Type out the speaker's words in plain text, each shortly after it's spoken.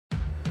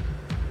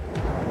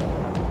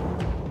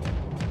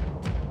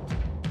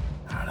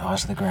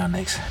Eyes to the ground,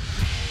 Nix.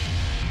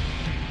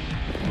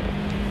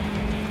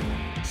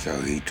 So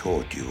he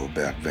taught you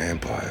about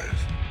vampires?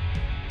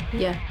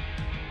 Yeah.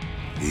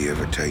 He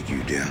ever take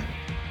you down?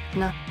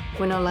 No,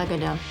 we're not allowed to go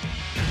down.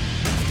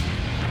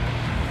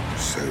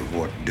 So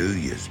what do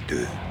yous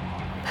do?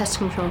 Pest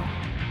control.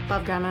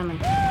 Above ground only.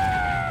 Move!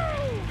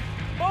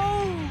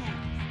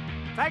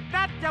 Take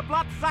that, you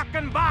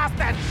blood-sucking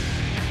bastard!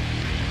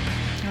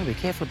 Oh, be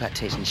careful about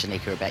teaching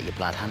Shanika about your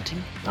blood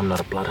hunting. I'm not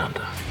a blood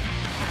hunter.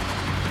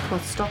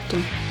 What stopped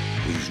him?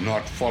 He's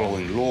not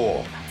following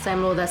law.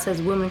 Same law that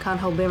says women can't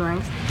hold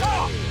boomerangs.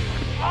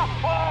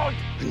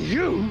 And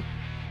you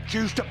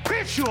choose to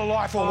piss your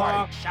life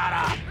away. Shut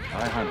up!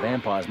 I hunt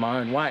vampires my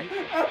own way.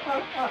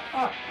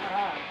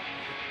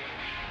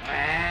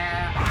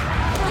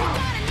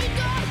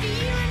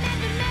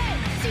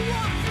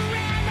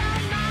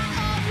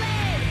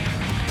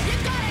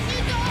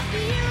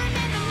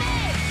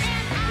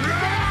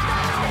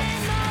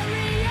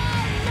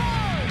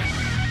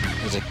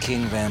 There's a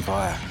king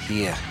vampire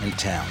here in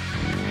town.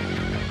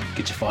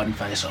 Get your fighting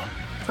face on.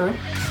 Sorry?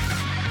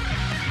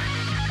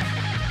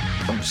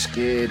 I'm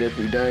scared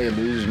every day of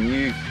losing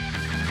you.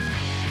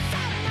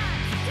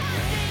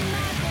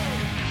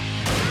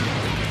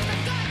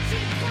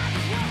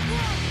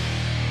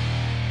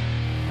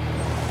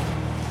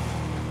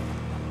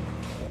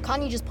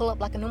 Can't you just pull up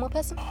like a normal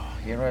person?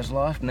 Hero's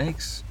life,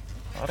 Nix.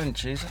 I didn't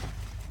choose it.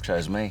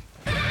 Chose me.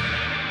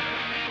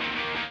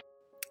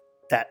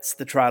 That's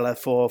the trailer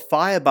for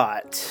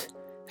Firebite.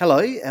 Hello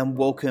and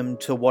welcome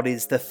to what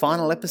is the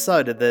final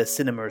episode of the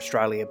Cinema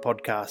Australia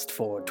podcast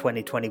for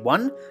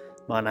 2021.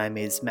 My name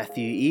is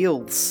Matthew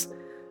Eels.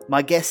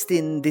 My guest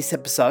in this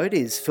episode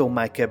is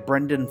filmmaker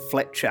Brendan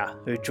Fletcher,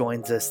 who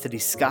joins us to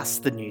discuss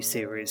the new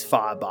series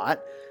Firebite,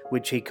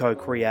 which he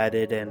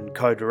co-created and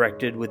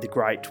co-directed with the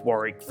great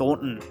Warwick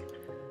Thornton.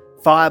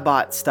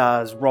 Firebite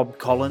stars Rob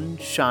Collins,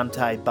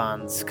 Shantae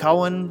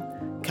Barnes-Cohen,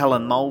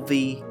 Cullen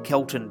Mulvey,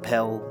 Kelton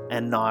Pell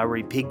and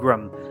Nairi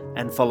Pigram,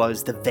 and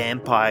follows the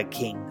vampire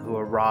king who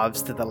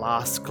arrives to the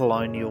last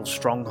colonial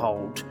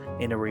stronghold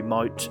in a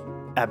remote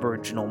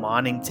Aboriginal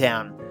mining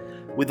town.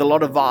 With a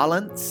lot of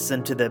violence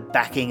and to the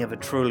backing of a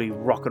truly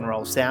rock and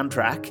roll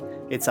soundtrack,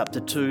 it's up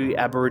to two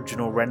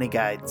Aboriginal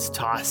renegades,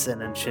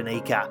 Tyson and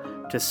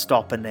Shanika, to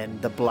stop and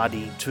end the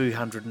bloody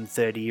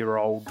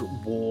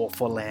 230-year-old war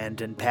for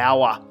land and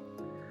power.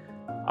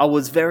 I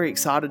was very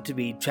excited to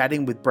be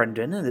chatting with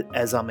Brendan,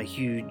 as I'm a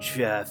huge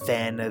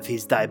fan of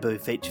his debut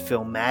feature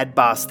film Mad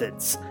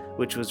Bastards,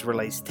 which was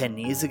released 10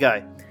 years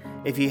ago.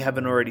 If you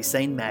haven't already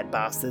seen Mad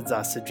Bastards,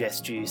 I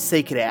suggest you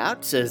seek it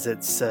out, as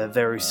it's a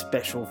very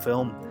special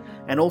film.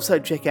 And also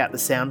check out the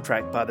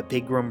soundtrack by the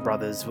Pigram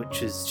brothers,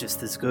 which is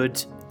just as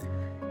good.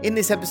 In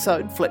this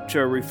episode,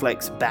 Fletcher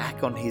reflects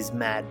back on his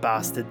Mad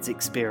Bastards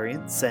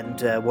experience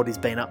and what he's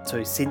been up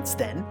to since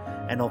then,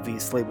 and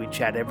obviously we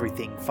chat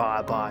everything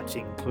Firebite,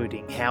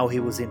 including how he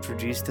was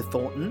introduced to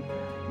Thornton,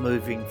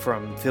 moving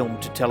from film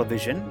to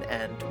television,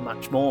 and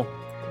much more.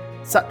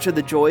 Such are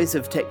the joys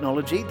of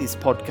technology. This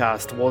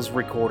podcast was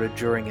recorded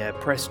during a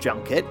press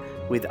junket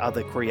with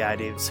other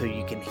creatives who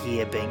you can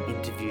hear being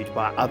interviewed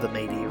by other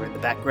media in the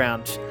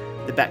background.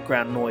 The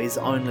background noise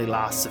only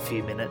lasts a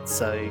few minutes,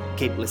 so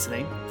keep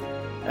listening.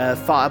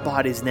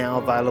 Firebite is now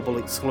available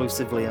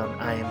exclusively on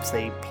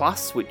AMC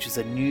Plus, which is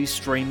a new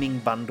streaming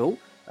bundle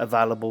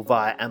available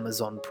via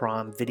Amazon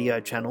Prime video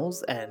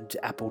channels and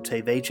Apple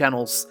TV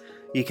channels.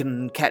 You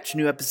can catch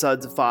new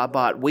episodes of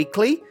Firebite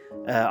weekly.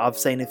 I've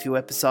seen a few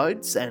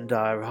episodes and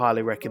I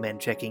highly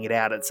recommend checking it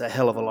out. It's a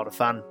hell of a lot of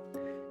fun.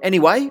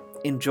 Anyway,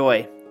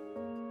 enjoy.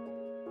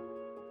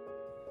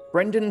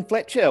 Brendan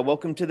Fletcher,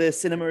 welcome to the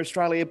Cinema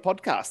Australia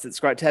podcast. It's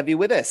great to have you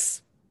with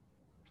us.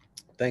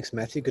 Thanks,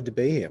 Matthew. Good to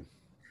be here.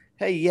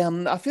 Hey,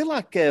 I feel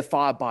like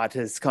Firebite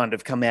has kind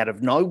of come out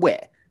of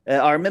nowhere.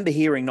 I remember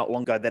hearing not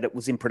long ago that it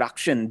was in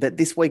production, but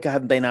this week I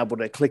haven't been able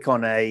to click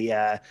on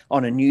a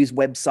news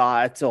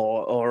website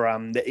or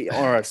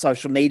a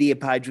social media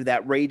page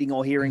without reading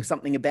or hearing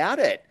something about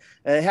it.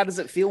 How does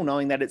it feel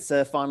knowing that it's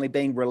finally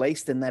being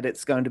released and that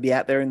it's going to be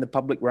out there in the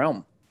public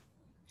realm?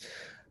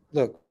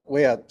 Look,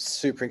 we are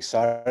super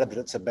excited that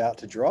it's about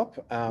to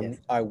drop. Yes.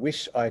 I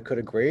wish I could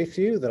agree with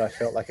you that I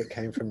felt like it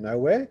came from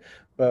nowhere,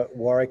 but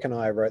Warwick and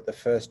I wrote the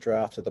first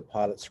draft of the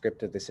pilot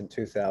script of this in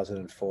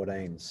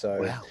 2014.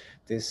 So Wow.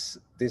 this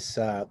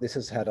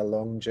has had a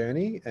long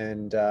journey,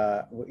 and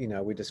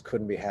we just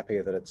couldn't be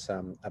happier that it's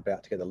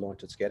about to get the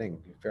launch it's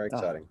getting. Very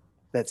exciting.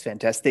 That's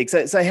fantastic.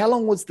 So how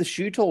long was the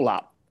shoot all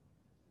up?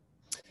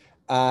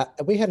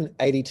 We had an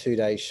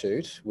 82-day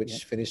shoot,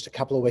 which finished a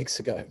couple of weeks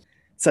ago.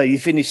 So you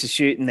finished the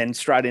shoot and then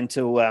straight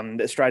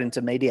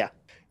into media.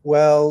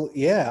 Well,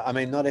 yeah, I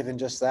mean, not even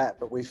just that,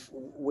 but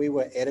we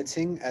were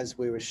editing as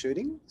we were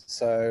shooting.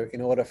 So in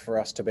order for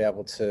us to be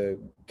able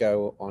to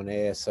go on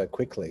air so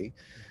quickly,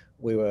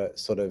 we were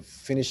sort of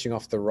finishing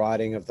off the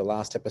writing of the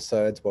last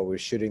episodes while we were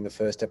shooting the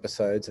first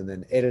episodes, and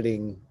then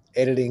editing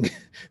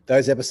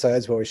those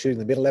episodes while we're shooting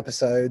the middle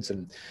episodes.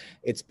 And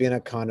it's been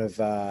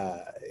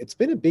it's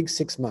been a big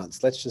 6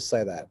 months. Let's just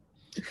say that.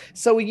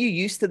 So are you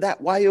used to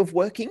that way of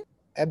working?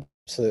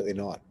 absolutely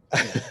not.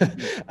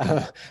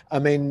 I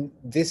mean,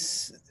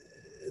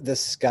 the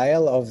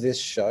scale of this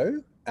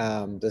show,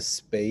 the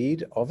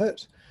speed of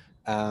it,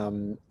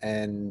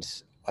 and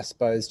I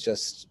suppose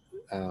just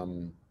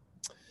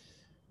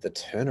the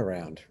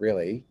turnaround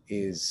really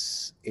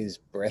is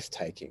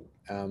breathtaking.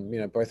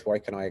 Both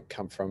Warwick and I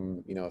come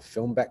from, a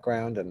film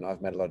background, and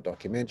I've made a lot of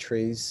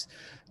documentaries.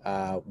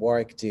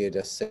 Warwick did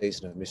a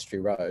season of Mystery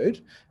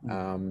Road,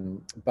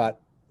 but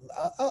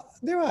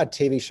there are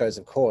TV shows,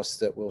 of course,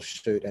 that will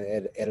shoot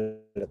and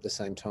edit at the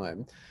same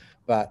time.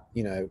 But,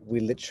 we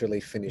literally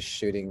finished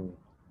shooting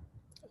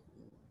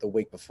the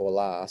week before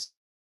last,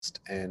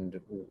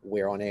 and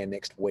we're on air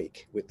next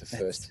week with the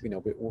first,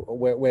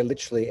 we're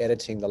literally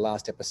editing the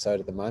last episode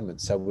at the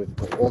moment. So we've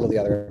got all of the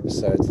other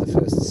episodes, the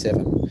first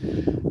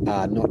 7,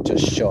 are not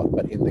just shot,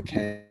 but in the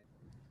can.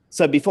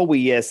 So before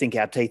we sink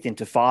our teeth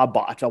into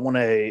Firebite, I want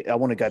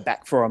to go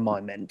back for a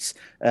moment.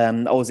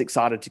 I was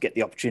excited to get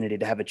the opportunity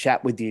to have a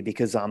chat with you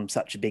because I'm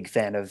such a big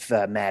fan of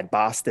Mad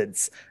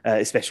Bastards,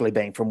 especially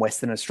being from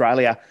Western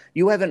Australia.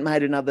 You haven't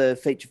made another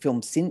feature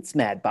film since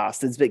Mad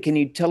Bastards, but can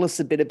you tell us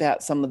a bit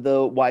about some of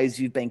the ways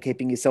you've been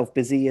keeping yourself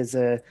busy as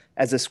a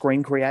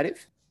screen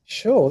creative?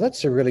 Sure,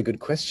 that's a really good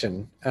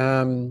question,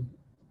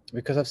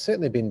 because I've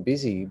certainly been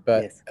busy,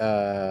 but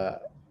yes.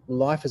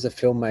 Life as a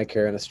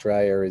filmmaker in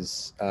Australia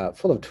is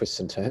full of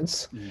twists and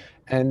turns.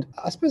 And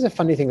I suppose a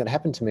funny thing that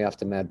happened to me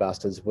after Mad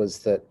Bastards was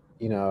that,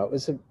 it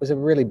was a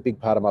really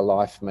big part of my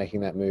life making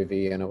that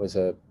movie, and it was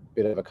a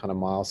bit of a kind of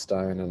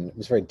milestone, and it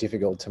was very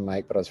difficult to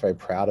make, but I was very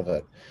proud of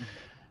it.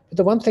 But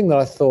the one thing that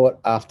I thought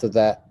after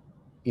that,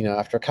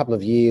 after a couple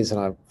of years, and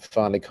I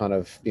finally kind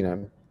of,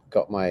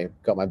 got my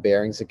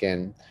bearings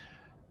again,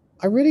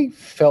 I really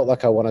felt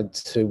like I wanted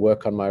to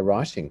work on my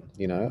writing.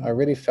 I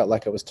really felt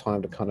like it was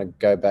time to kind of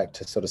go back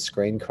to sort of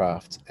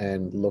screencraft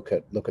and look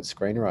at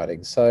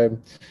screenwriting. So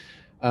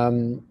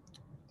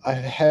I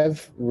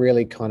have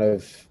really kind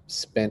of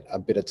spent a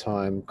bit of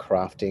time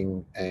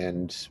crafting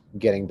and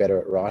getting better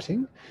at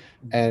writing.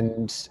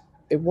 And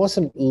it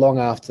wasn't long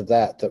after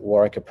that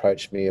Warwick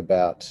approached me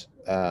about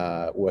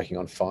working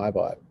on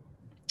Firebite,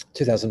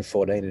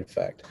 2014, in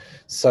fact.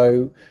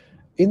 So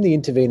in the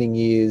intervening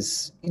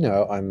years,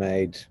 I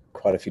made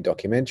quite a few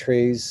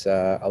documentaries,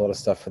 a lot of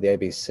stuff for the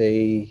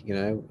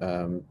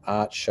ABC,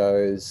 art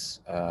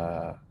shows,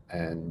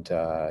 and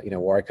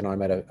Warwick and I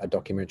made a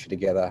documentary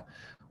together,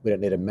 We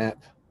Don't Need a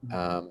Map,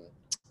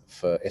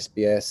 for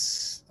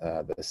SBS,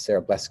 the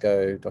Sarah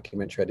Blasco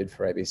documentary I did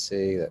for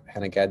ABC, the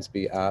Hannah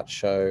Gadsby art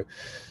show.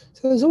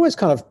 So there's always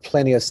kind of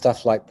plenty of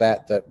stuff like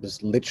that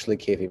was literally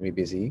keeping me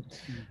busy,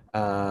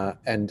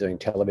 and doing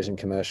television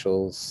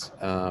commercials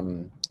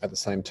at the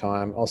same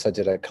time. Also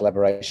did a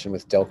collaboration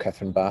with Del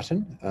Catherine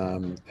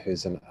Barton,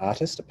 who's an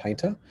artist, a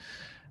painter.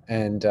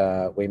 And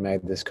we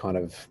made this kind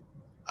of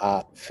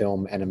art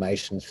film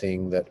animation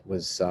thing that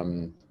was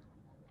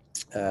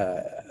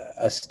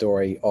a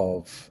story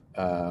of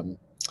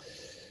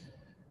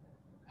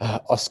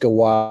Oscar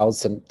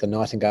Wilde's The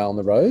Nightingale and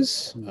the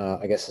Rose.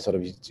 I guess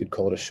you'd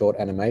call it a short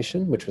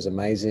animation, which was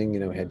amazing.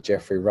 We had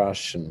Jeffrey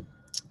Rush and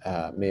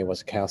Mia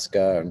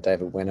Wasikowska and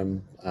David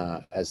Wenham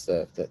as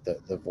the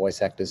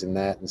voice actors in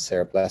that, and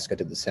Sarah Blasco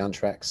did the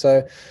soundtrack.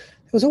 So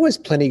there was always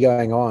plenty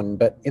going on,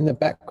 but in the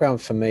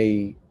background for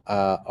me,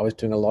 I was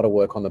doing a lot of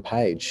work on the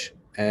page.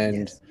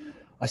 And yes.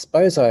 I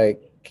suppose I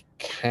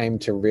came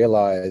to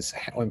realize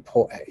how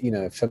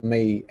important, for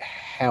me,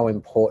 how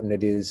important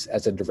it is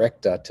as a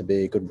director to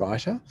be a good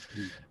writer.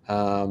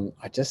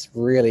 I just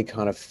really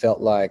kind of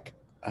felt like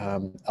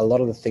a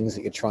lot of the things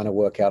that you're trying to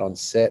work out on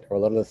set, or a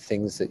lot of the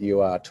things that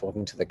you are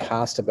talking to the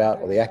cast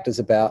about or the actors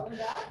about,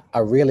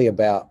 are really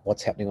about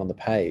what's happening on the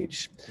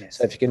page. Yes.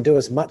 So if you can do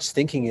as much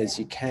thinking as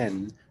you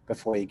can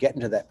before you get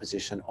into that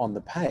position on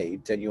the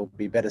page, then you'll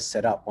be better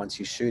set up once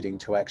you're shooting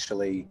to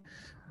actually,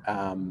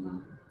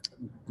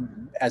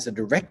 as a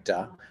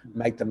director,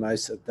 make the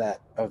most of that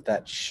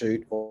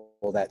shoot or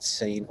that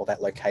scene or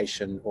that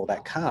location or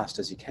that cast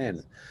as you can.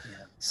 Yeah.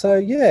 So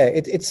yeah,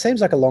 it seems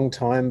like a long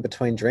time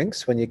between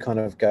drinks when you kind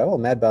of go,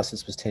 Mad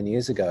Bastards was 10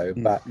 years ago,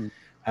 but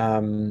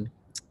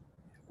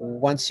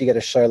once you get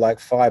a show like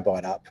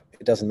Firebite up,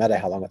 it doesn't matter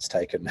how long it's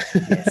taken.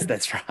 Yes,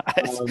 that's right.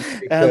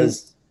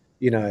 Because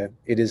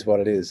it is what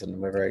it is, and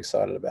we're very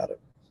excited about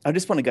it. I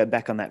just want to go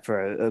back on that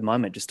for a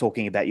moment, just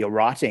talking about your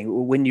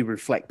writing. When you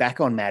reflect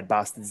back on Mad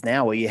Bastards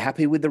now, are you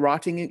happy with the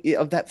writing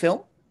of that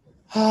film?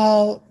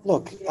 Oh,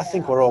 look, I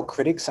think we're all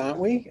critics, aren't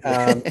we?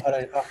 What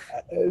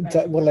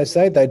do they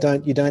say?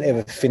 You don't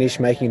ever finish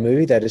making a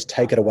movie, they just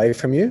take it away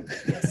from you.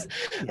 Yes.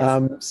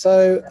 Yes.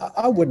 So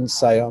I wouldn't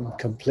say I'm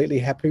completely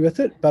happy with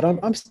it, but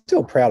I'm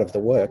still proud of the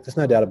work. There's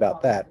no doubt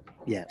about that.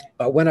 Yeah.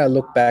 But when I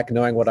look back,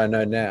 knowing what I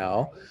know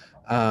now,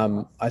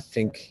 I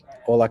think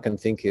all I can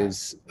think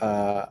is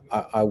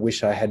I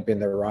wish I had been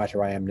the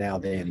writer I am now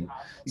then.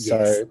 Yes.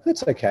 So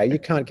that's okay. You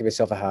can't give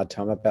yourself a hard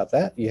time about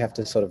that. You have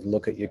to sort of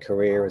look at your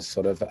career as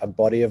sort of a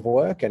body of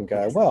work and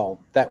go,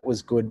 well, that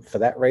was good for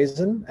that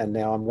reason, and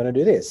now I'm going to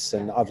do this.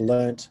 And I've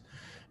learnt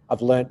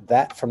I've learnt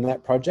that from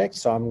that project.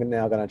 So I'm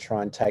now going to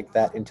try and take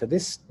that into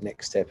this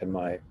next step in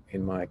my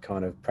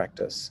kind of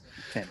practice.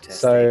 Fantastic.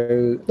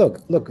 So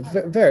look,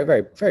 very,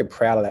 very, very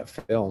proud of that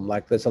film.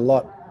 Like there's a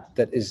lot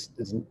that is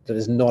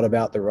not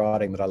about the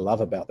writing that I love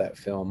about that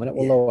film, and it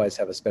will always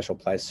have a special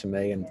place for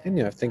me. And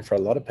I think for a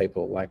lot of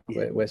people, like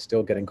we're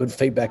still getting good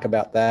feedback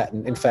about that.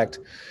 And in fact,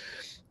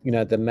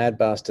 the Mad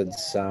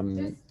Bastards,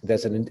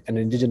 there's an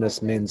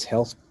Indigenous men's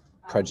health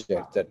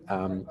project that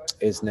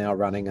is now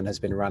running and has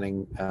been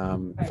running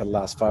for the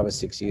last 5 or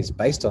 6 years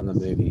based on the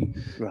movie,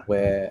 right,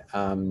 where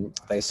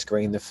they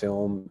screen the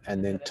film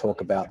and then talk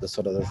about the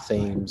sort of the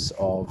themes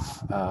of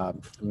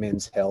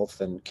men's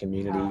health and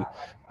community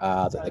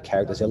that the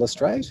characters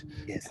illustrate.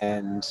 Yes.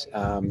 And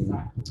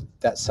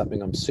that's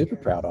something I'm super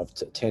proud of.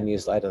 10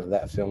 years later,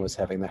 that film is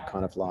having that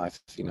kind of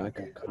life.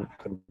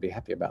 Couldn't be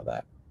happy about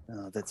that.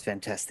 Oh, that's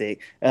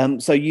fantastic.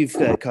 So you've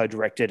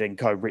co-directed and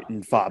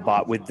co-written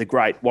Firebite with the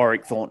great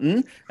Warwick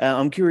Thornton.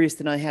 I'm curious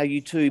to know how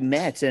you two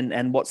met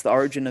and what's the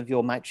origin of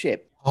your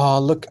mateship. Oh,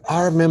 look,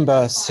 I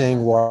remember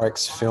seeing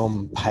Warwick's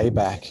film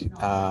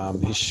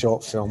Payback. His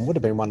short film would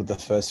have been one of the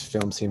first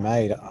films he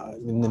made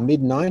in the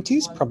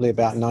mid-90s, probably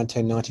about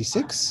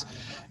 1996.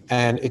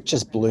 And it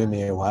just blew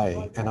me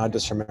away. And I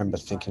just remember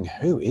thinking,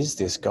 who is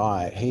this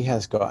guy? He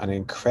has got an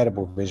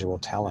incredible visual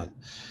talent.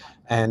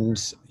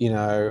 And,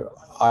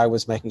 I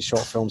was making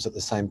short films at the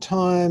same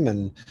time.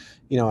 And,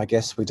 I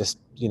guess we just,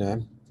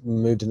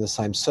 moved in the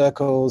same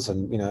circles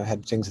and,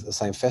 had things at the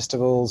same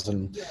festivals.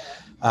 And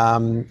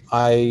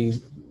I,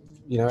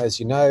 as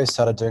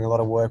started doing a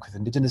lot of work with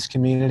Indigenous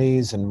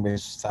communities and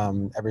with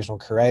Aboriginal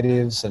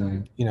creatives.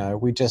 And,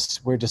 we're just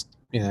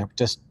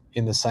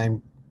in the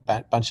same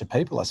bunch of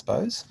people, I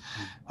suppose.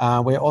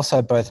 We're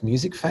also both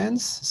music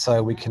fans.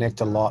 So we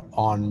connect a lot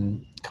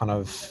on kind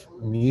of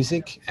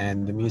music,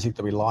 and the music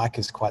that we like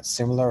is quite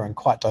similar and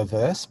quite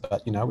diverse,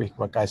 but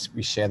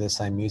we share the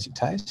same music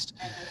taste.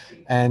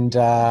 And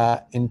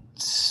in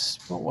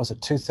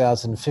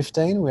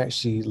 2015 we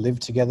actually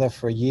lived together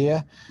for a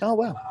year. Oh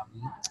wow.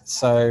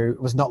 So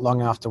it was not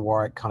long after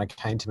Warwick kind of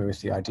came to me with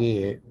the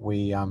idea.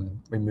 We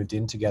moved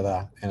in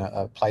together in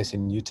a place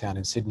in Newtown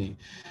in Sydney,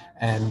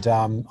 and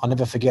I'll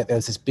never forget, there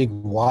was this big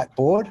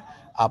whiteboard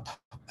up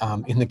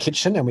in the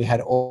kitchen, and we had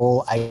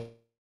all 8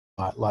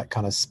 like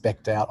kind of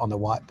specced out on the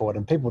whiteboard,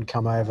 and people would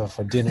come over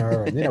for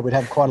dinner, and we'd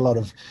have quite a lot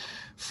of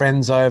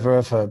friends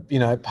over for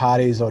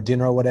parties or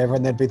dinner or whatever,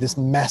 and there'd be this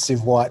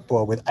massive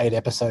whiteboard with 8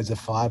 episodes of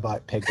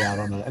Firebite pegged out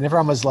on it, and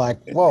everyone was like,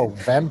 whoa,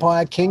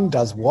 Vampire King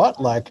does what?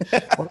 Like,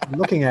 what am I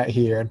looking at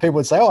here? And people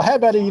would say, oh, how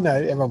about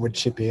everyone would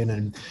chip in,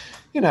 and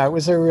it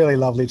was a really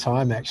lovely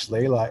time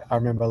actually. Like, I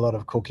remember a lot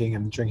of cooking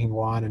and drinking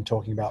wine and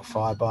talking about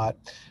Firebite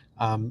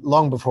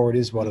long before it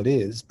is what it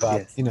is,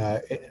 but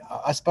yes.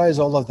 I suppose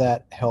all of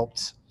that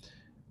helped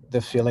the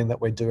feeling that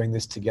we're doing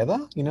this together,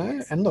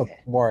 and look,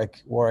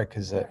 Warwick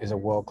is a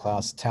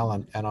world-class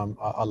talent, and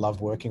I love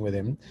working with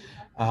him.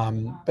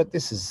 But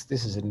this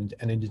is an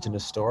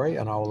Indigenous story,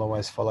 and I will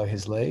always follow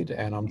his lead,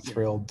 and I'm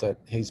thrilled that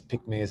he's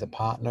picked me as a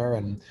partner.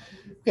 And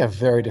we have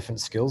very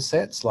different skill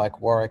sets.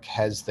 Like, Warwick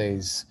has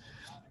these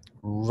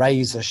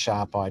razor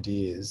sharp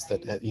ideas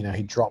that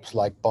he drops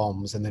like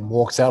bombs and then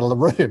walks out of the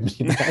room,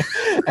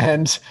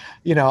 and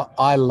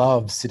I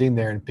love sitting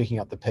there and picking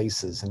up the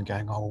pieces and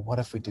going, oh, well, what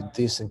if we did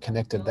this and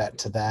connected that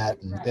to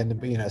that, and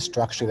then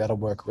structurally that'll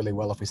work really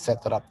well if we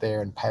set that up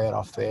there and pay it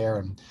off there.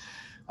 And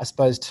I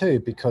suppose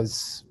too,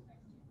 because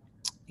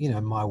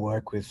my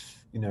work with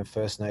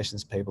First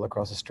Nations people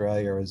across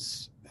Australia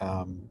has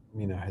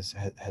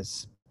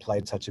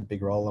played such a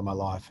big role in my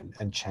life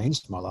and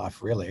changed my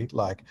life, really.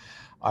 Like,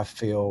 I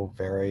feel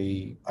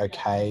very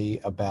okay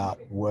about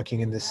working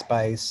in this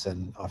space,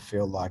 and I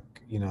feel like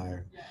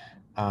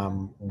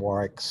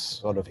Warwick's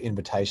sort of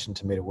invitation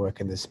to me to work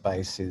in this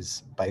space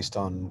is based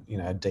on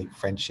a deep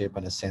friendship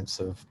and a sense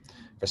of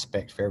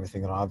respect for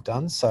everything that I've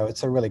done. So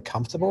it's a really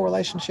comfortable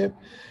relationship,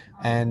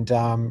 and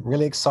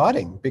really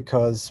exciting,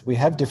 because we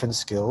have different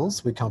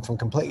skills, we come from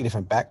completely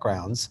different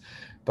backgrounds,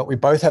 but we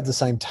both have the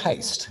same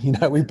taste.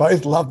 We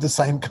both love the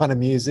same kind of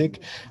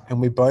music,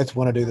 and we both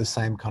want to do the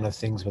same kind of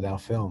things with our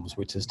films,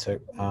 which is to,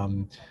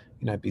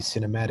 be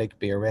cinematic,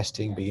 be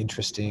arresting, be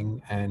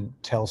interesting, and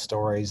tell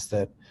stories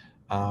that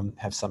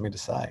have something to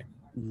say.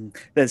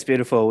 That's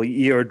beautiful.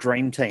 You're a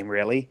dream team,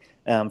 really,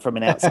 from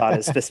an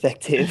outsider's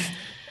perspective.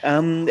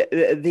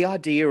 The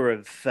idea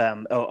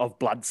of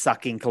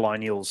blood-sucking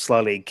colonials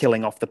slowly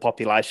killing off the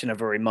population of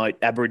a remote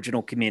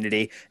Aboriginal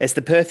community is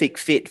the perfect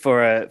fit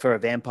for a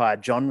vampire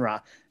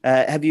genre.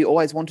 Have you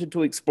always wanted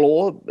to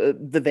explore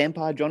the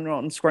vampire genre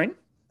on screen?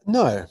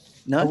 No,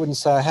 I wouldn't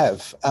say I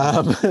have.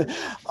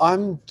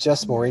 I'm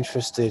just more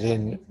interested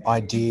in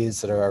ideas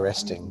that are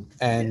arresting.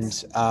 And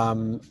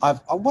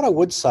what I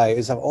would say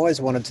is I've always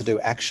wanted to do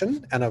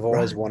action, and I've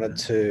always wanted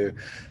to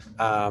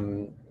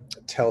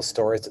tell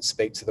stories that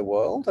speak to the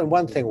world. And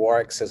one thing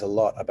Warwick says a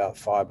lot about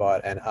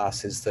Firebite and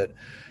us is that,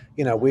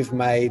 we've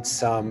made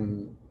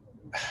some,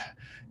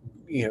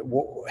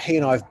 he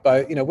and I've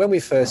both, when we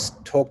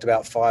first talked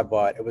about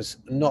Firebite, it was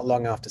not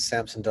long after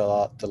Samson,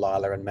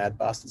 Delilah and Mad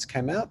Bastards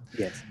came out.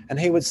 Yes. And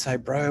he would say,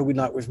 bro,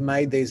 we've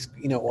made these,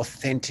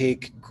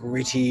 authentic,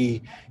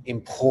 gritty,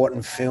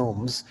 important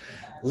films.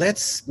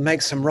 Let's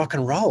make some rock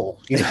and roll,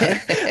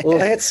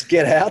 let's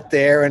get out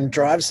there and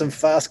drive some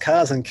fast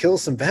cars and kill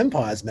some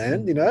vampires,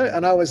 man,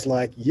 And I was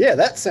like, yeah,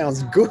 that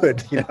sounds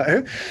good,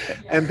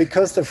 And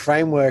because the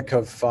framework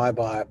of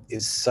Firebite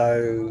is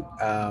so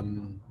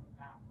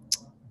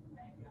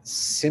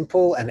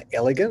simple and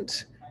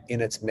elegant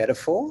in its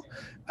metaphor,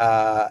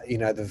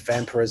 the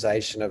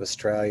vampirization of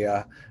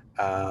Australia,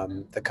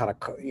 the kind of,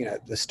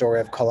 the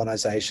story of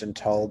colonization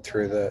told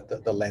through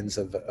the lens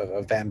of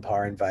a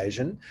vampire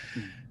invasion.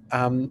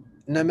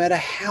 No matter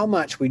how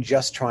much we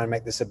just try and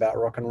make this about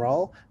rock and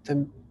roll,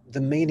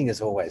 the meaning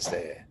is always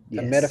there.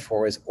 The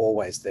metaphor is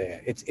always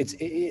there.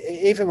 It's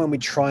even when we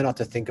try not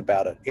to think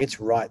about it, it's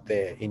right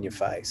there in your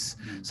face.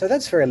 So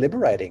that's very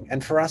liberating.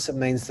 And for us, it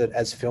means that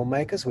as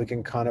filmmakers, we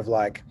can kind of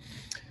like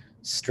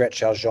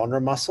stretch our genre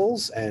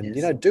muscles and,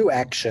 do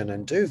action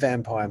and do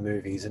vampire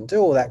movies and do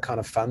all that kind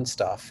of fun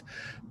stuff.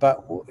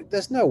 But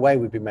there's no way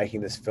we'd be making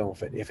this film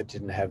if it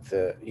didn't have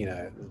the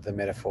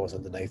metaphors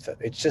underneath it.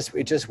 It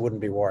just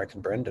wouldn't be Warwick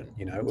and Brendan,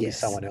 it would be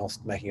someone else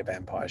making a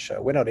vampire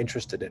show. We're not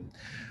interested in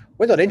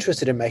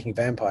making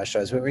vampire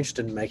shows. We're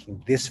interested in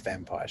making this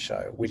vampire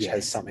show, which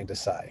has something to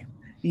say.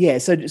 Yeah.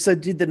 So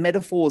did the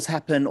metaphors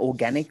happen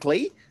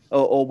organically,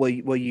 or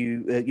were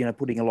you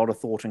putting a lot of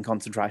thought and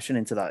concentration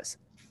into those?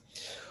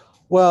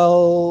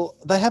 Well,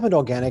 they happened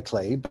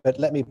organically, but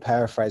let me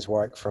paraphrase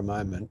Warwick for a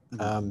moment.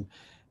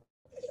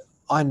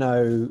 I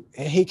know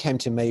he came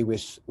to me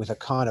with a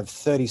kind of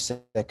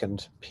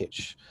 30-second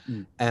pitch,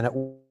 and it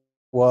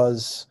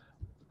was,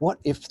 what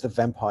if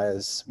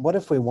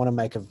we want to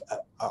make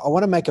I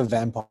want to make a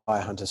vampire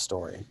hunter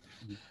story,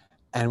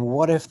 and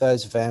what if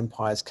those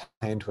vampires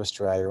came to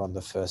Australia on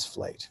the first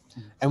fleet?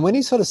 And when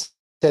he sort of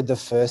said the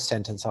first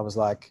sentence, I was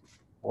like,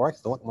 Warwick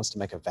Thornton wants to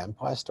make a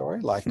vampire story?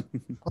 Like,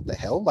 what the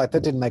hell? Like,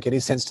 that didn't make any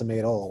sense to me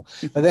at all.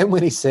 But then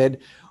when he said,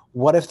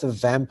 what if the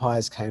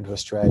vampires came to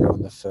Australia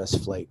on the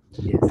first fleet?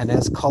 And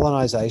as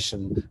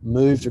colonization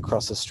moved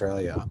across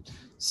Australia,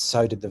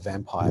 so did the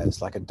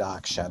vampires, like a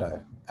dark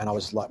shadow. And I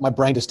was like, my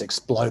brain just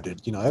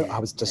exploded, I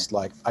was just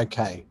like,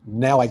 okay,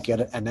 now I get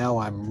it. And now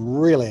I'm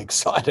really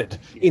excited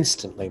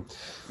instantly.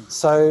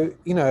 So,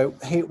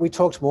 we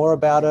talked more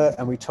about it,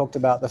 and we talked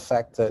about the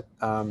fact that,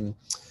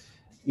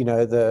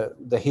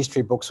 the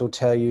history books will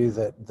tell you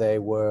that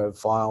there were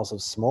vials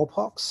of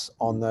smallpox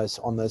on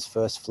those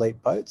first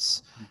fleet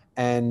boats.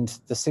 And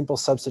the simple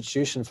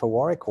substitution for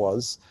Warwick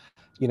was,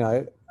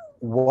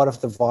 what if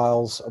the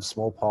vials of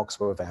smallpox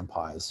were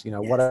vampires?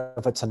 What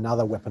if it's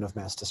another weapon of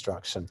mass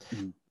destruction?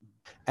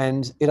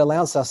 And it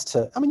allows us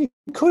to, you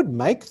could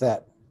make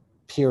that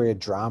period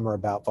drama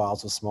about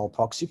vials of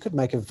smallpox. You could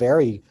make a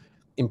very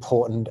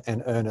important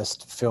and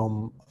earnest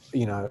film,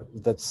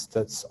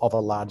 that's of a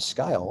large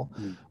scale.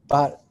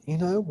 But,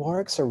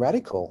 Warwick's a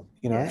radical,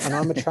 and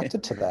I'm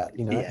attracted to that.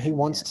 He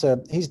wants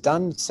to, he's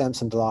done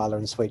Samson, Delilah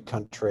and Sweet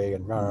Country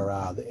and rah,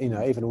 rah,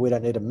 rah, even We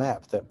Don't Need a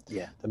Map, the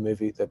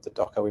movie, the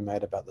doco we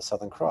made about the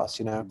Southern Cross,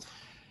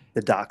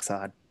 The dark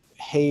side.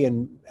 He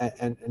and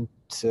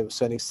to a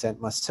certain extent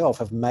myself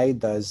have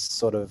made those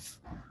sort of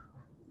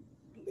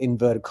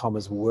inverted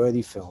commas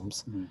worthy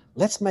films.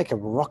 Let's make a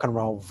rock and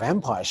roll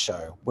vampire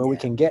show where we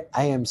can get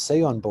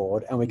AMC on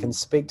board and we can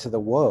speak to the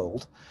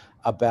world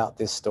about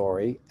this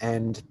story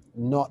and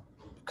not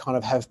kind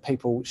of have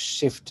people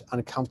shift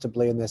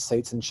uncomfortably in their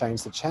seats and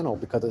change the channel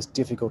because it's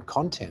difficult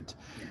content.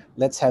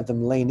 Let's have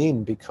them lean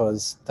in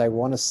because they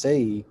want to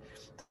see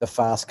the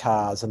fast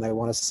cars and they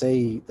want to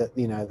see that,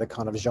 the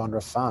kind of genre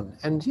fun.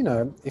 And,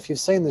 if you've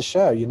seen the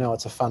show,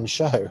 it's a fun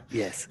show.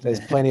 Yes.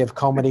 There's plenty of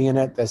comedy in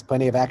it. There's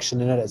plenty of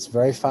action in it. It's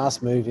very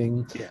fast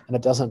moving and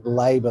it doesn't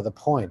labor the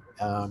point.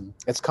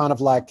 It's kind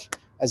of like,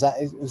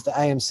 it was the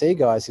AMC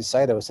guys who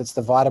say to us, it's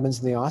the vitamins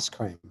in the ice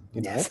cream,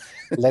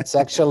 Let's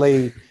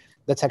actually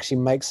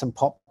make some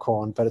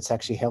popcorn, but it's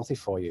actually healthy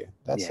for you.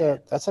 That's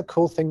a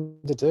cool thing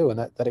to do. And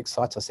that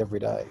excites us every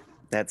day.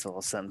 That's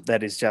awesome.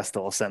 That is just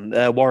awesome.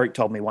 Warwick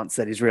told me once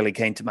that he's really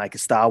keen to make a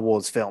Star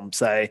Wars film.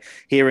 So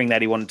hearing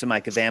that he wanted to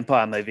make a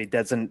vampire movie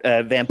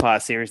vampire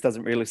series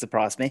doesn't really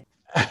surprise me.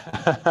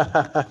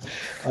 I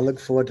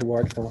look forward to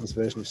Warwick Thornton's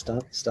version of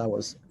Star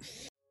Wars.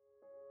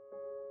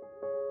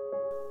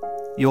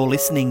 You're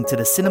listening to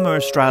the Cinema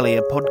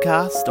Australia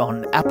podcast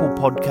on Apple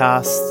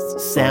Podcasts,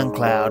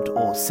 SoundCloud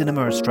or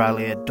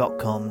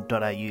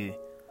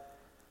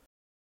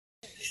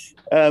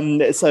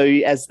cinemaaustralia.com.au. So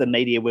as the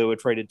media, we were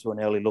treated to an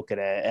early look at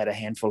a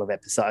handful of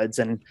episodes,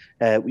 and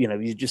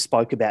you just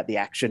spoke about the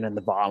action and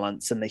the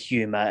violence and the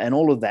humour, and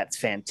all of that's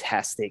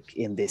fantastic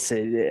in this.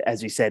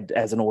 As you said,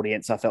 as an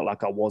audience, I felt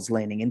like I was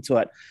leaning into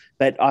it,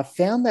 but I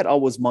found that I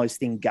was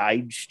most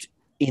engaged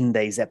in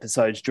these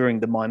episodes during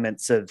the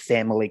moments of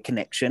family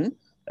connection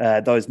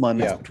Those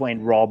moments Yeah.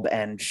 between Rob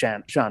and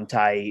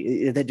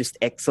Shantae, they're just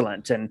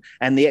excellent.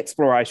 And the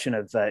exploration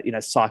of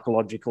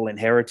psychological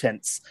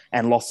inheritance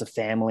and loss of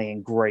family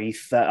and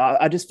grief.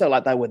 I just felt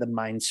like they were the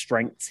main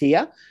strengths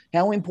here.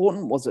 How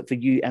important was it for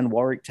you and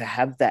Warwick to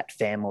have that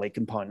family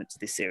component to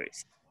this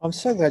series? I'm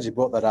so glad you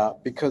brought that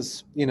up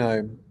because,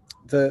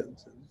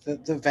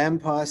 the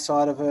vampire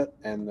side of it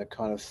and the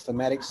kind of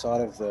thematic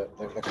side of the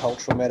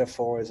cultural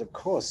metaphor is, of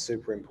course,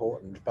 super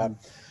important. But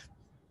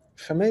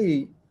for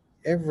me,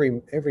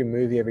 every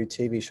movie, every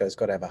TV show's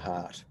got to have a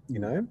heart,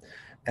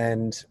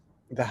 and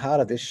the heart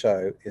of this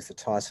show is the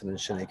Tyson and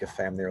Shanika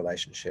family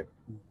relationship.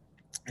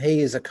 He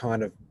is a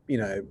kind of,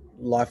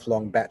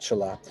 lifelong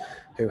bachelor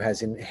who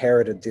has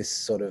inherited this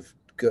sort of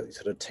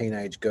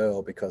teenage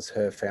girl because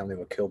her family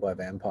were killed by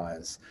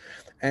vampires.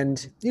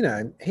 And,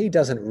 he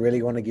doesn't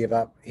really want to give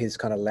up his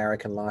kind of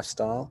larrikin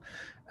lifestyle,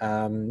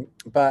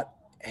 but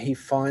he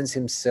finds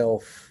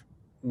himself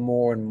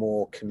more and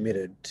more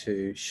committed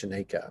to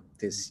Shanika,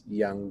 this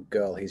young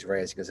girl he's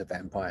raising as a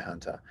vampire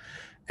hunter.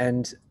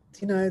 And,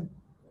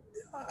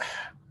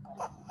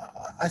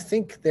 I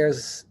think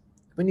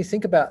when you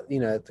think about,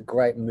 the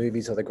great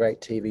movies or the great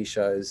TV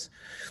shows,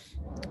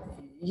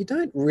 you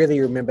don't really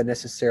remember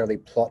necessarily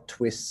plot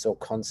twists or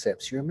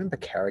concepts. You remember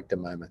character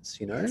moments,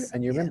 Yes,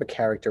 and you remember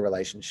character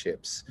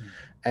relationships.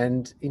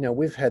 And,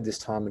 we've had this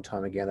time and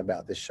time again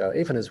about this show,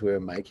 even as we were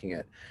making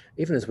it,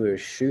 even as we were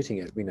shooting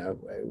it,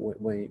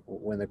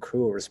 when the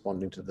crew are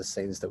responding to the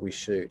scenes that we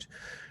shoot,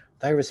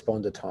 they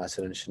respond to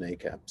Tyson and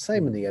Shanika.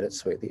 Same in the edit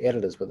suite. The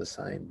editors were the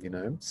same,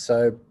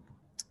 So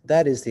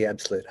that is the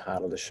absolute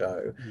heart of the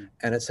show.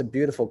 And it's a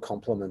beautiful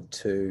complement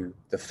to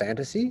the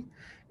fantasy.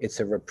 It's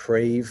a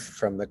reprieve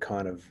from the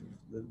kind of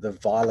the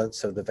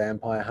violence of the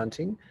vampire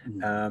hunting.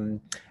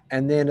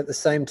 And then at the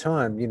same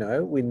time,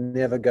 we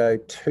never go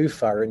too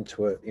far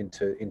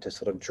into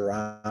sort of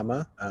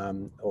drama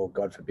or,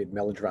 God forbid,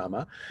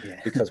 melodrama,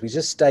 because we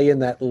just stay in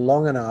that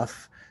long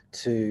enough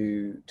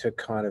to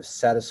kind of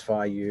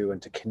satisfy you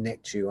and to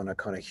connect you on a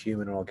kind of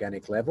human and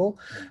organic level.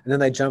 And then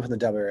they jump in the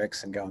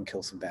WRX and go and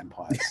kill some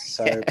vampires.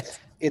 So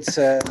it's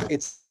a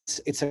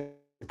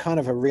kind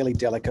of a really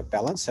delicate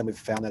balance, and we've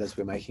found that as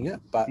we're making it.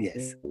 But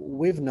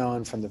we've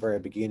known from the very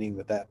beginning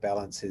that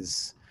balance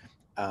is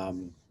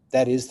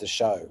that is the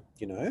show.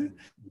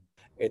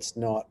 It's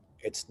not.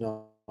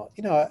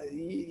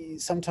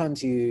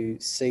 Sometimes you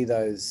see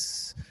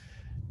those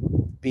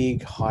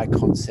big high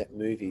concept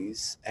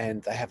movies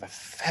and they have a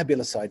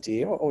fabulous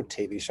idea, or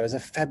TV shows, a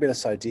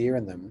fabulous idea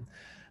in them,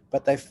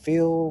 but they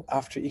feel,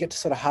 after you get to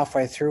sort of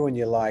halfway through and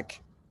you're like,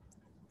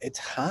 it's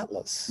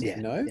heartless.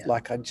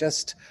 Like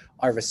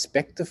I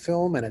respect the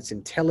film and it's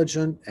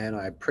intelligent and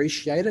I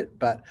appreciate it,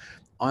 but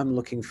I'm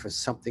looking for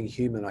something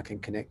human I can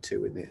connect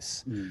to in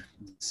this.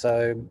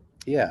 So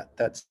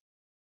that's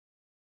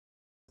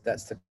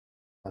the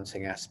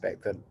balancing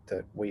aspect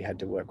that we had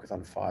to work with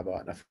on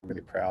Firebite, and I'm really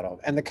proud of.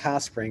 And the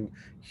cast bring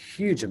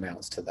huge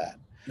amounts to that.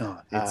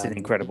 It's an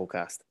incredible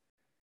cast.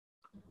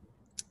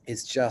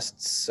 It's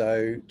just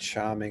so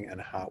charming and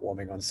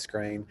heartwarming on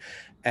screen,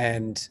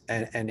 and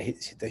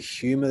the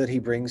humor that he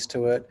brings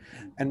to it.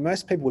 And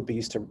most people would be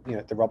used to,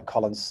 the Rob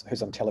Collins,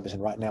 who's on television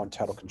right now in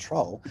Total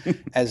Control,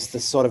 as the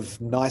sort of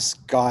nice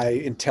guy,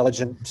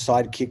 intelligent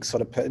sidekick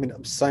sort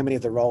of so many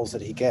of the roles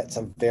that he gets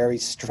are very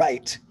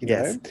straight,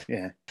 know?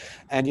 Yeah.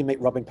 And you meet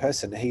Rob in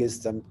person. He is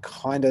the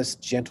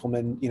kindest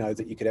gentleman,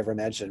 that you could ever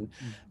imagine.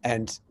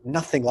 And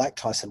nothing like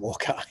Tyson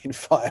Walker in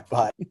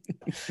Firebite,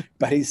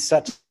 but he's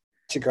such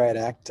a great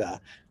actor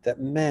that,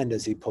 man,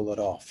 does he pull it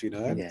off,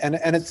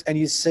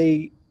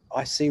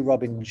 I see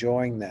Rob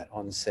enjoying that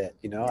on set.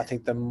 I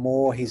think the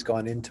more he's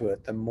gone into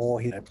it, the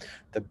more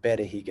the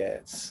better he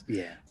gets.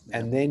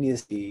 And then you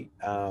see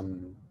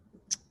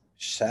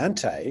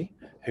Shantae,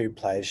 who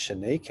plays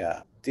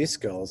Shanika. This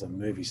girl's a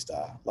movie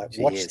star. Like,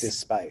 watch this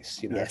space.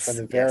 From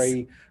the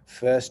very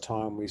first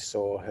time we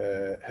saw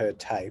her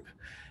tape,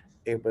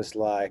 it was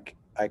like,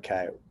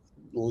 okay,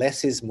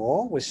 less is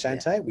more with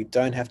Shantae. We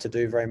don't have to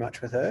do very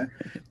much with her.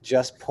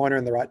 Just point her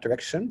in the right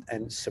direction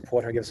and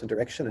support her, give her some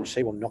direction, and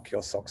she will knock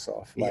your socks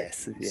off.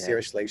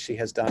 Seriously, she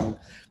has done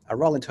a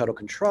role in Total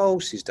Control.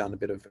 She's done a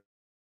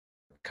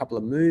couple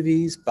of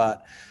movies,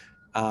 but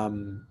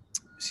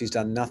she's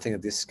done nothing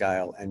of this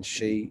scale, and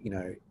she,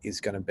 is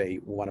going to be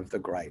one of the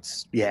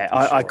greats. Yeah,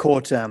 I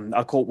caught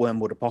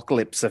Wormwood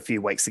Apocalypse a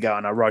few weeks ago,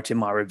 and I wrote in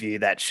my review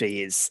that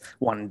she is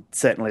one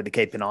certainly to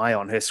keep an eye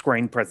on. Her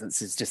screen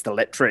presence is just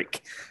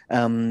electric,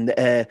 and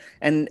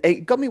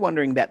it got me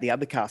wondering about the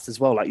other cast as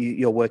well. Like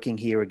you're working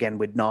here again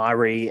with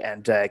Nairi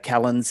and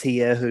Callens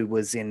here, who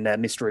was in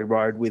Mystery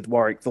Road with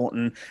Warwick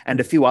Thornton,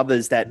 and a few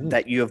others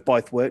that you have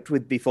both worked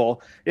with before.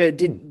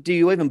 Do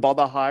you even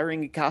bother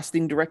hiring a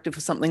casting director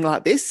for something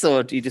like this,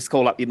 or do you just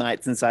call up your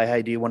mates and say,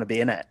 hey, do you want to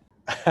be in it?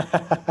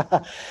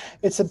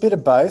 It's a bit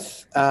of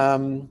both.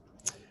 You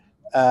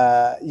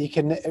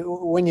can,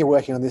 when you're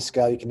working on this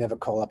scale, you can never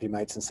call up your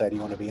mates and say, do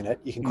you want to be in it?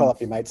 You can call up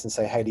your mates and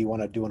say, hey, do you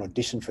want to do an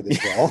audition for this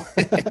role?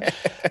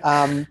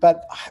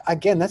 But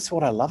again, that's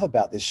what I love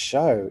about this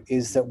show,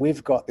 is that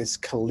we've got this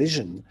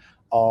collision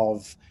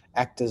of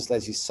actors,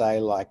 as you say,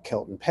 like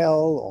Kelton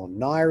Pell or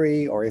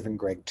Nairi or even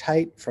Greg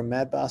Tate from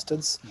Mad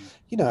Bastards,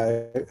 you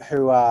know,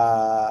 who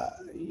are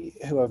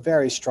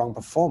very strong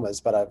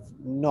performers, but are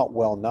not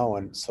well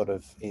known sort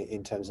of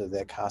in terms of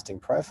their casting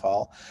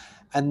profile.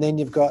 And then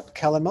you've got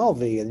Callum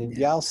Mulvey and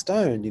Yale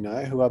Stone, you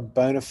know, who are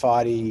bona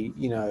fide,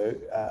 you know,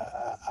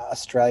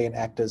 Australian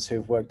actors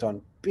who've worked on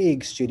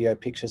big studio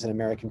pictures and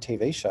American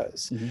TV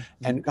shows,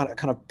 and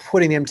kind of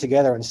putting them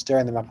together and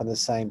stirring them up in the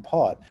same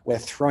pot. We're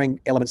throwing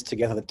elements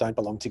together that don't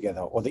belong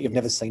together or that you've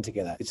never seen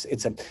together.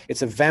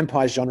 It's a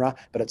vampire genre,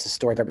 but it's a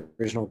story of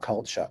Aboriginal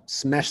culture.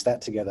 Smash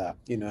that together,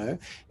 you know.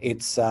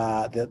 It's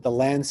the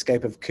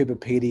landscape of Cooper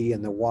Pedy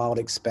and the wild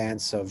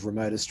expanse of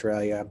remote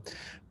Australia.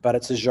 But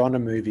it's a genre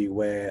movie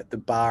where the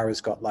bar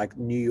has got like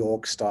New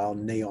York style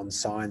neon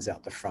signs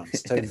out the front.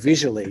 So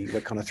visually,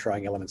 we're kind of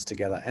throwing elements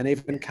together. And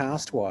even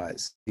cast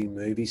wise, the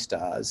movie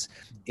stars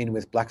in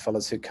with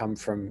blackfellas who come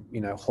from, you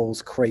know,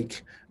 Halls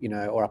Creek, you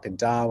know, or up in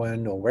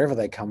Darwin or wherever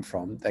they come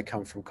from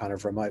kind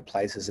of remote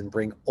places and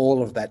bring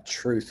all of that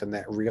truth and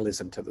that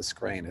realism to the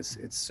screen. It's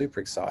super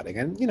exciting.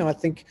 And, you know, I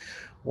think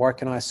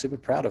Warwick and I are super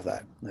proud of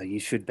that. No, you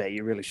should be.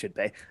 You really should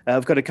be.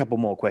 I've got a couple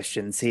more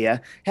questions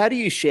here. How do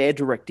you share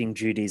directing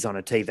duties on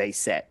a TV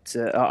set?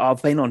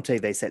 I've been on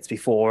TV sets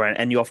before,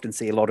 and you often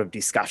see a lot of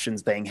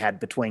discussions being had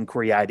between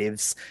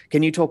creatives.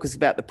 Can you talk us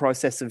about the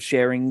process of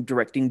sharing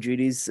directing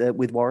duties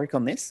with Warwick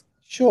on this?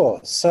 Sure.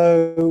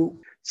 So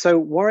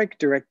Warwick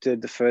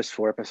directed the first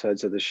 4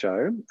 episodes of the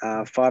show.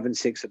 5 and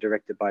 6 are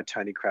directed by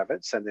Tony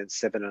Kravitz, and then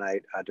 7 and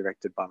 8 are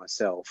directed by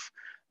myself.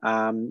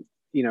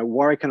 You know,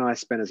 Warwick and I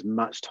spent as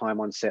much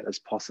time on set as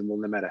possible,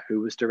 no matter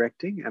who was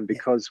directing. And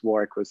because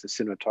Warwick was the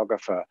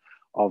cinematographer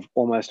of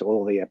almost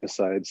all the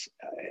episodes,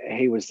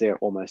 he was there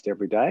almost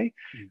every day,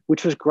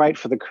 which was great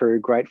for the crew,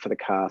 great for the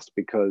cast,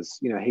 because,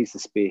 you know, he's the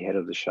spearhead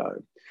of the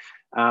show.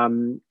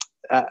 Having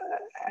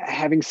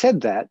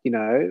said that, you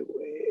know,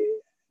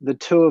 the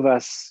two of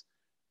us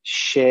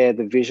share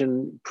the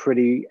vision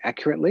pretty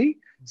accurately.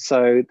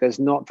 So there's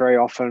not very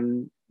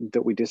often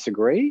that we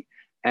disagree.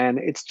 And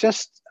it's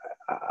just,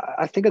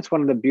 I think it's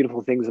one of the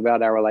beautiful things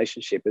about our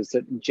relationship is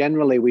that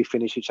generally we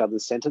finish each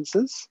other's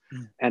sentences.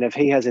 And if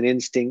he has an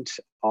instinct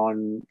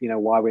on, you know,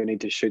 why we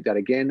need to shoot that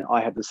again,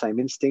 I have the same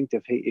instinct.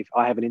 If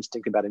I have an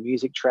instinct about a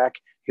music track,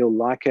 he'll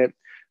like it.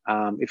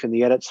 If in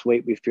the edit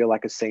suite we feel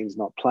like a scene's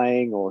not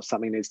playing or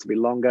something needs to be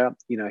longer,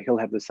 you know, he'll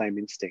have the same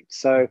instinct.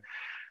 So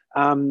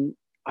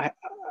I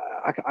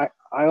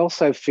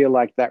also feel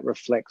like that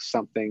reflects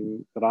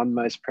something that I'm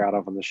most proud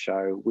of on the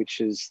show, which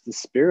is the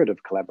spirit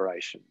of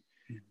collaboration.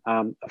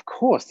 Of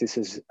course, this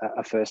is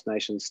a First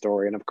Nations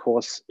story, and of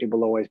course, it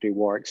will always be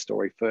Warwick's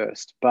story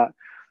first. But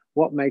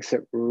what makes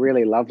it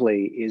really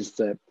lovely is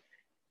that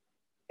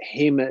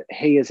he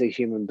as a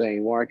human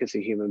being, Warwick as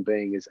a human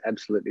being, is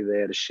absolutely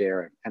there to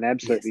share it and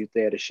absolutely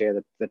there to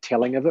share the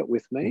telling of it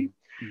with me.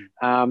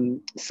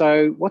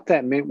 So what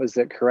that meant was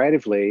that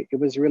creatively, it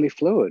was really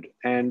fluid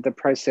and the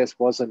process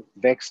wasn't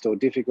vexed or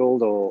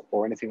difficult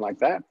or anything like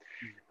that.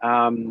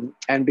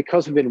 And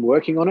because we've been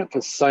working on it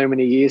for so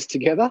many years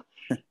together,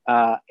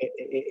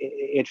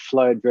 it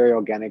flowed very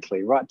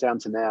organically right down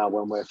to now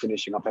when we're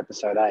finishing up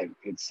episode 8.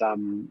 It's,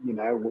 you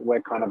know,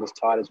 we're kind of as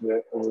tight as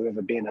we've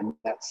ever been. And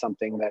that's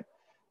something that,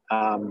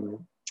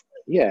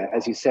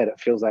 as you said, it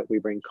feels like we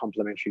bring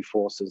complementary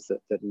forces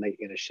that meet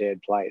in a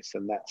shared place.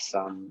 And that's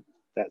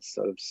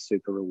sort of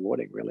super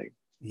rewarding, really.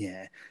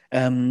 Yeah.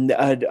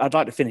 I'd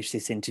like to finish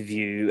this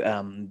interview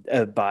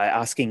by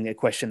asking a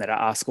question that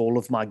I ask all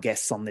of my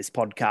guests on this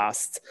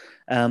podcast.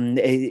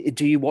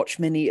 Do you watch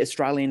many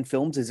Australian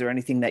films? Is there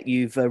anything that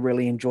you've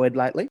really enjoyed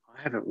lately?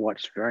 I haven't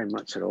watched very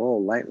much at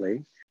all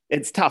lately.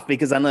 It's tough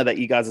because I know that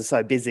you guys are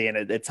so busy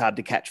and it's hard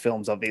to catch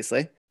films,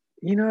 obviously.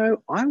 You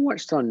know, I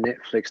watched on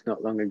Netflix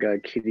not long ago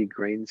Kitty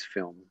Green's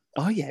film.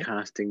 Oh, yeah.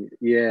 Casting,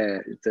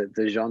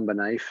 the Jean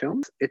Bonnet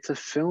film. It's a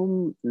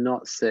film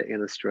not set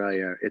in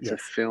Australia. It's a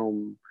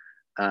film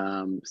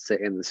set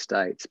in the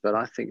States, but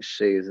I think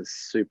she is a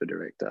super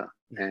director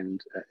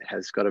and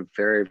has got a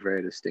very,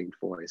 very distinct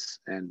voice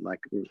and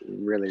like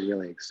really,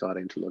 really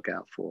exciting to look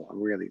out for.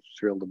 I'm really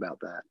thrilled about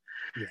that.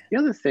 Yeah. The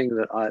other thing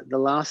that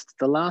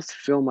the last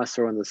film I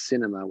saw in the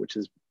cinema, which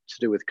is to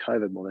do with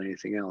COVID more than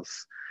anything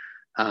else,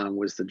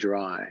 was The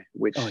Dry,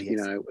 which, you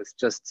know, was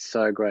just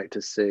so great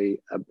to see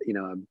a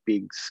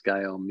big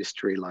scale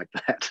mystery like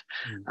that,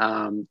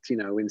 you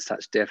know, in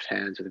such deft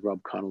hands with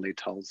Rob Connolly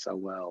told so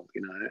well,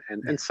 you know,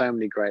 and so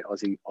many great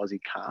Aussie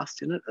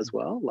cast in it as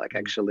well. Like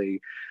actually,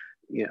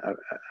 you know,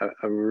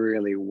 a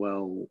really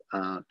well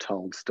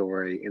told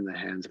story in the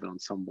hands of an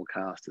ensemble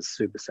cast is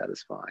super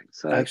satisfying.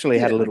 So I actually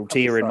had a little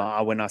tear in my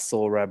eye when I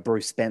saw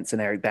Bruce Spence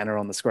and Eric Banner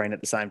on the screen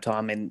at the same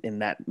time in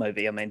that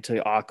movie. I mean,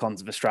 two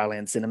icons of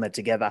Australian cinema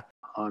together.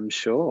 I'm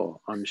sure.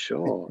 And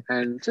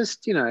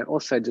just, you know,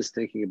 also just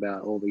thinking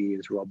about all the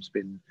years Rob's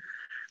been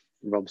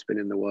Rob's been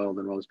in the world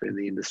and Rob's been in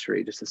the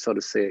industry, just to sort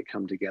of see it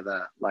come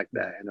together like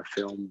that in a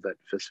film that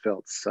just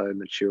felt so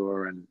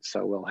mature and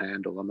so well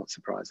handled. I'm not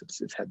surprised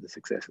it's had the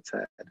success it's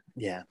had.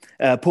 Yeah.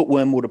 Put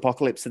Wormwood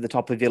Apocalypse at the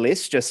top of your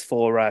list just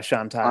for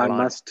Shantae. I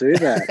must do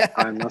that.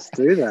 I must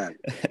do that.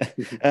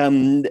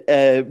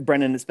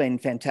 Brennan, it's been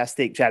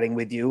fantastic chatting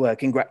with you.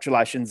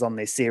 Congratulations on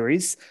this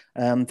series.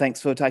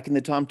 Thanks for taking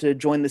the time to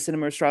join the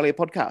Cinema Australia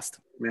podcast.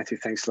 Matthew,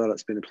 thanks a lot.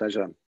 It's been a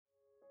pleasure.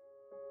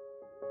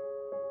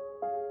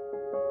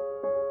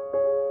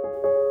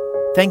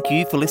 Thank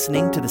you for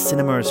listening to the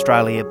Cinema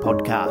Australia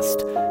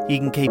podcast. You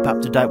can keep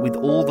up to date with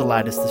all the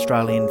latest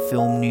Australian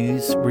film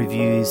news,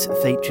 reviews,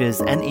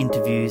 features and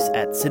interviews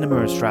at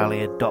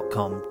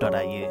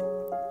cinemaaustralia.com.au.